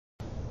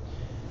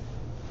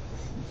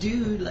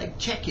dude, like,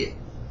 check it.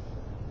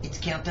 It's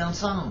Countdown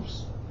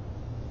Psalms.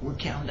 We're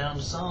counting down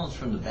the Psalms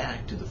from the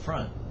back to the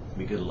front,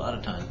 because a lot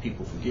of times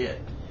people forget.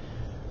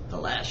 The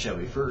last shall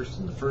be first,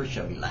 and the first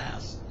shall be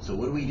last. So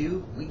what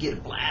do? We get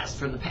a blast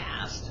from the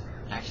past.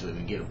 Actually,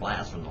 we get a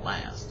blast from the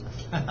last.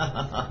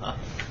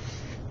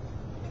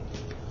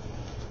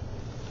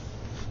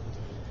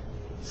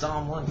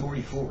 Psalm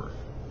 144.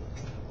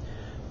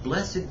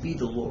 Blessed be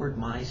the Lord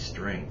my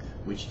strength,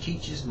 which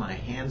teaches my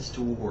hands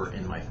to war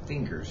and my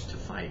fingers to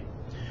fight.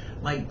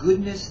 My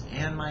goodness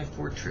and my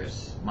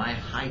fortress, my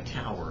high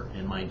tower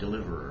and my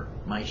deliverer,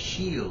 my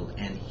shield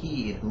and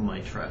he in whom I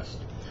trust,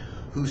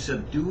 who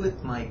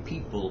subdueth my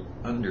people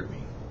under me.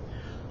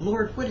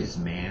 Lord, what is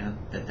man,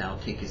 that thou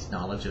takest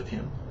knowledge of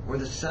him, or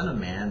the son of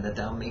man, that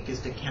thou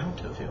makest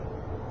account of him?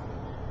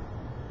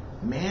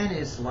 Man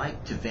is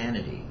like to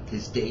vanity,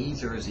 his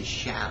days are as a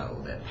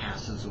shadow that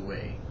passes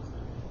away.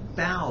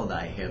 Bow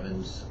thy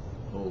heavens,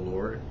 O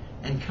Lord,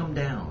 and come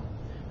down.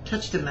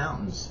 Touch the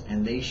mountains,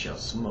 and they shall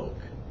smoke.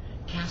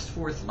 Cast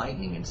forth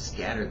lightning and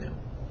scatter them.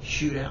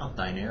 Shoot out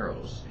thine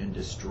arrows and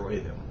destroy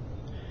them.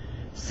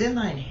 Send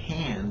thine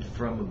hand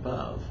from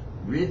above.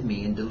 Rid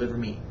me and deliver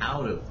me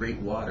out of great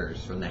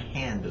waters, from the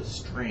hand of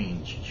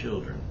strange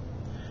children,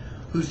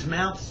 whose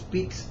mouth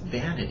speaks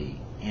vanity,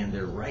 and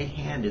their right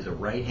hand is a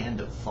right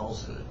hand of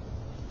falsehood.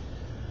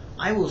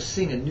 I will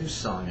sing a new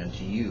song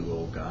unto you,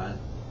 O God.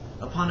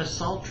 Upon a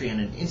psaltery and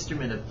an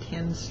instrument of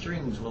 10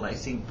 strings will I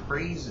sing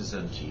praises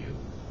unto you.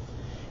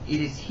 It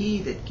is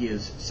he that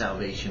gives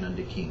salvation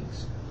unto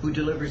kings, who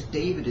delivers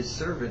David his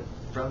servant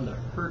from the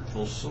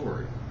hurtful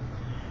sword.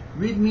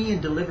 Rid me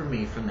and deliver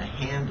me from the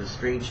hand of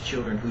strange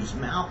children, whose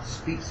mouth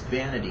speaks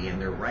vanity, and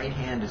their right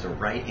hand is a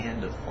right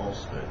hand of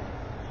falsehood.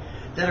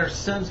 That our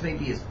sons may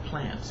be as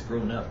plants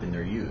grown up in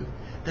their youth,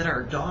 that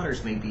our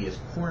daughters may be as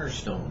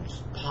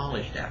cornerstones,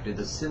 polished after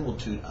the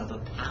similitude of a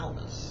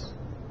palace.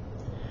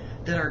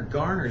 That our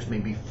garners may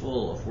be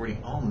full,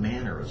 affording all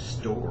manner of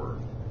store.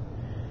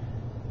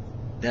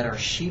 That our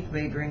sheep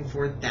may bring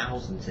forth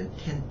thousands and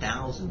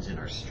 10,000s in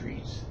our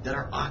streets. That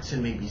our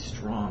oxen may be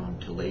strong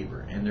to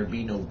labor, and there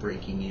be no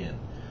breaking in,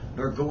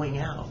 nor going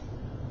out.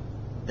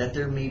 That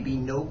there may be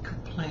no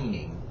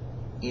complaining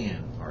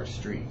in our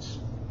streets.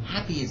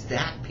 Happy is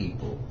that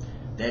people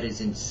that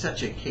is in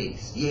such a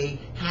case. Yea,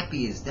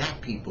 happy is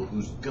that people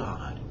whose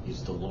God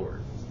is the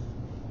Lord.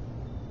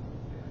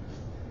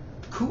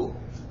 Cool.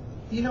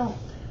 You know,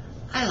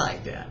 I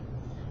like that.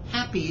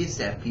 Happy is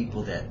that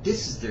people that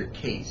this is their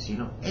case. You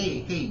know,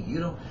 hey, you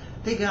know,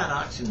 they got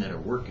oxen that are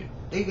working.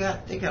 They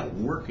got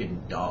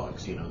working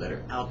dogs, you know, that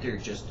are out there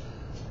just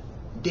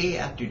day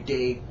after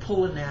day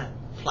pulling that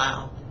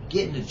plow,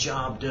 getting the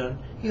job done.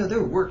 You know,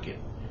 they're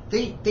working.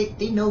 They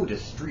know the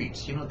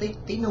streets. You know,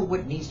 they know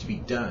what needs to be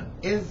done.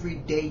 Every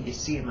day you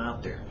see them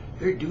out there.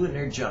 They're doing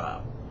their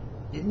job.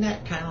 Isn't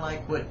that kind of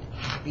like what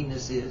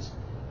happiness is?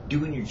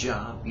 Doing your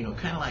job. You know,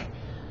 kind of like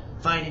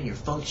finding your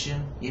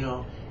function, you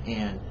know,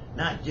 and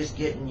not just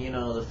getting, you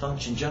know, the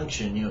function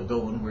junction, you know,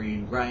 going where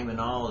you rhyme and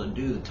all and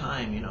do the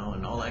time, you know,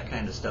 and all that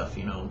kind of stuff,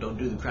 you know, don't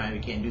do the crime,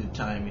 you can't do the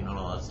time, you know, and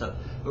all that stuff.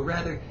 But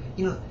rather,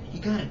 you know, you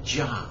got a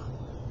job.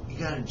 You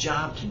got a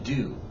job to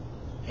do.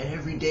 And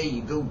every day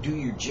you go do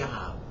your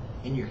job.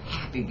 And you're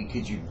happy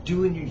because you're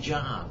doing your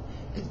job,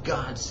 as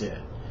God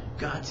said.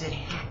 God said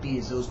happy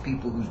is those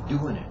people who's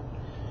doing it.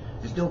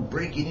 There's no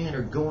breaking in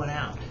or going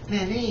out.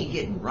 Man, they ain't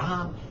getting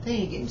robbed. They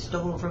ain't getting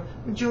stolen from.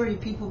 Majority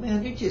of people,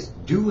 man, they're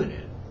just doing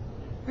it.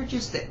 They're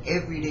just the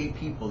everyday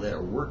people that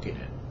are working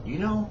it. You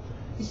know?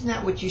 Isn't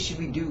that what you should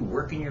be doing,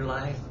 working your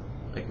life?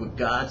 Like what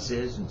God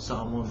says in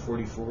Psalm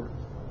 144?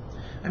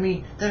 I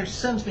mean, that our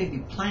sons may be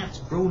plants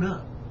grown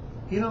up.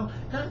 You know?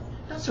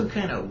 Not some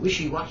kind of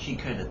wishy-washy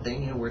kind of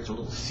thing, you know, where it's a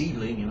little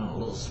seedling, you know, a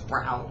little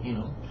sprout, you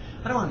know.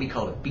 I don't want to be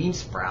called a bean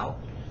sprout,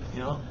 you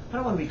know. I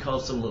don't want to be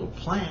called some little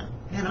plant.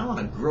 Man, I want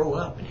to grow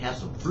up and have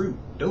some fruit.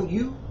 Don't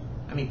you?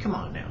 I mean, come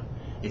on now.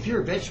 If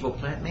you're a vegetable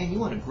plant, man, you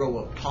want to grow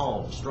up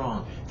tall and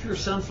strong. If you're a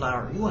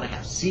sunflower, you want to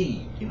have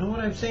seed. You know what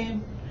I'm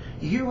saying?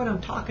 You hear what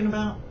I'm talking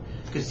about?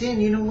 Because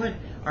then, you know what?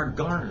 Our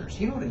garners.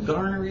 You know what a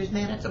garner is,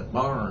 man? That's a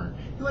barn.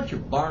 You want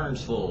your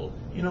barns full.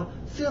 You know,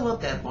 fill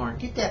up that barn.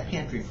 Get that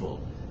pantry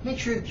full. Make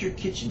sure that your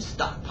kitchen's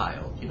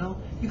stockpiled, you know?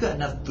 You got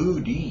enough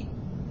food to eat.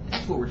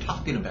 That's what we're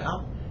talking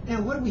about.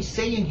 Now, what are we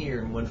saying here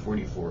in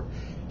 144?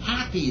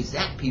 Happy is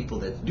that people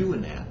that's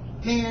doing that.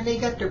 Man, they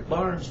got their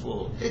barns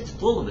full. It's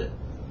full of it.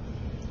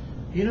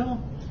 You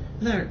know?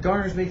 And their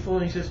garners made full,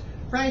 and he says,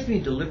 rise me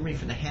and deliver me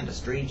from the hand of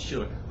strange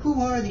children.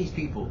 Who are these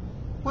people?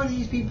 What are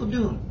these people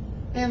doing?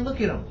 Man, look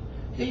at them.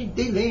 They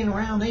laying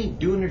around. They ain't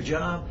doing their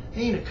job.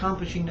 They ain't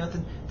accomplishing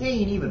nothing. They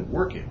ain't even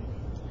working.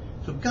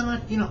 So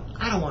God, you know,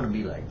 I don't want to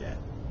be like that.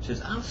 Says,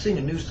 I'll sing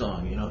a new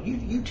song, you know.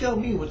 You tell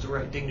me what's the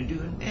right thing to do,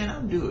 and man,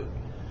 I'll do it.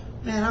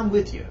 Man, I'm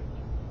with you.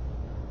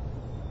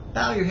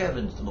 Bow your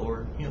heavens,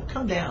 Lord. You know,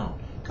 come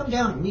down. Come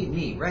down and meet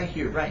me right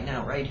here, right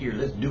now, right here.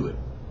 Let's do it.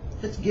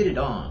 Let's get it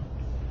on.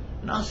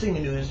 And I'll sing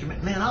a new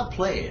instrument. Man, I'll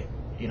play it.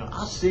 You know,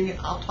 I'll sing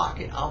it. I'll talk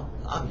it.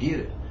 I'll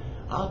give it.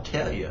 I'll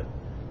tell you.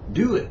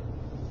 Do it.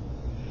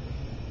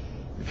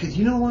 Because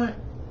you know what?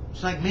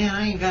 It's like, man,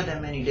 I ain't got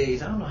that many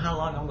days. I don't know how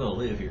long I'm going to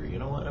live here. You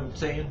know what I'm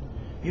saying?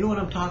 You know what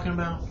I'm talking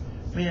about?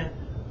 Man,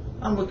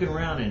 I'm looking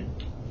around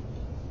and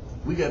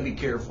we got to be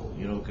careful,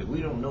 you know, because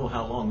we don't know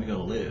how long we're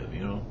going to live,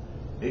 you know.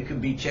 It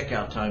could be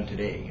checkout time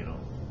today, you know.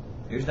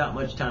 There's not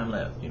much time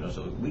left, you know,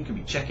 so we could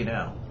be checking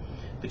out.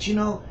 But, you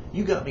know,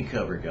 you got me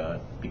covered,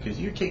 God, because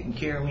you're taking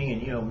care of me.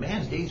 And, you know,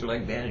 man's days are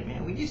like vanity,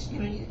 man. We just, you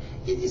know,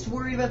 you just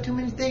worry about too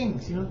many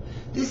things, you know.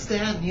 This,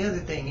 that, and the other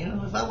thing, you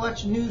know. If I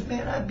watch the news,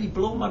 man, I'd be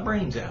blowing my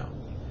brains out.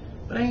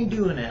 But I ain't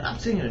doing that. I'm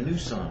singing a new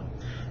song.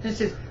 And it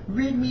says,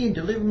 rid me and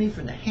deliver me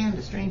from the hand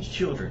of strange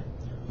children,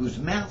 whose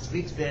mouth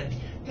speaks vanity.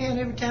 Man,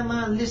 every time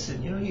I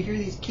listen, you know, you hear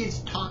these kids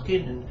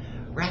talking and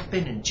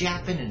rapping and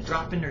japping and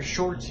dropping their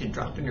shorts and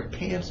dropping their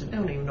pants, and they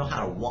don't even know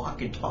how to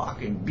walk and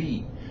talk and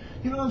be.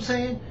 You know what I'm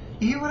saying?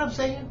 You hear what I'm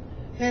saying?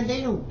 And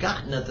they don't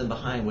got nothing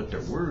behind what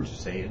their words are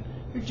saying.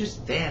 They're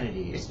just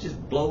vanity. It's just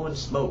blowing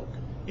smoke.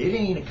 It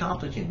ain't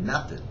accomplishing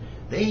nothing.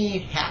 They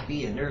ain't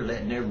happy, and they're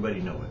letting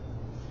everybody know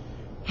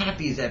it.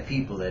 Happy is that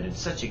people that in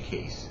such a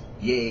case,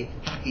 yea,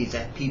 happy is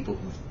that people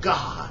whose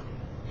God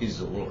is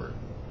the Lord.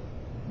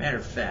 Matter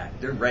of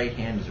fact, their right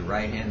hand is the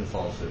right hand of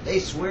falsehood. They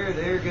swear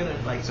they're going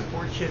to, like,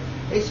 support you.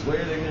 They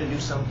swear they're going to do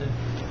something.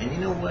 And you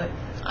know what?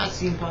 I've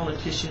seen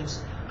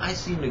politicians. I've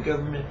seen the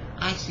government.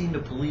 I've seen the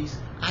police.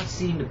 I've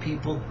seen the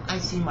people.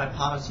 I've seen my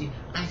posse.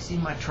 I've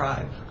seen my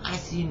tribe. I've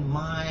seen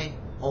my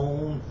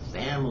own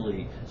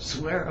family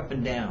swear up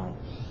and down.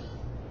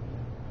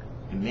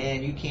 And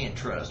man, you can't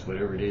trust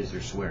whatever it is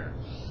they're swearing,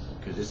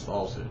 because it's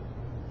falsehood.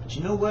 But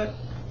you know what?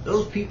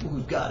 Those people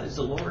whose God is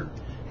the Lord,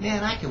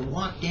 man, I can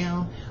walk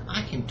down,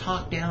 I can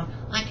talk down,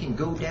 I can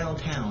go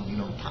downtown, you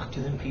know, talk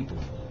to them people.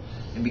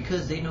 And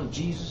because they know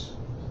Jesus,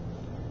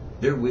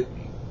 they're with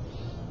me.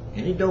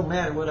 And it don't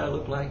matter what I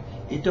look like.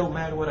 It don't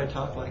matter what I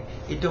talk like.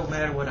 It don't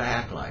matter what I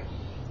act like.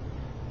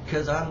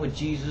 Because I'm with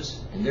Jesus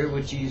and they're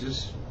with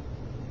Jesus,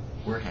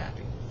 we're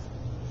happy.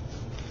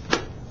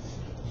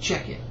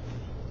 Check it.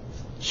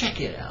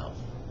 Check it out.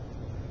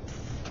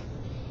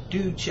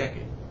 Do check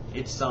it.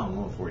 It's Psalm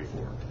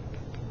 144.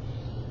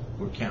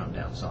 We're counting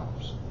down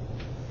Psalms.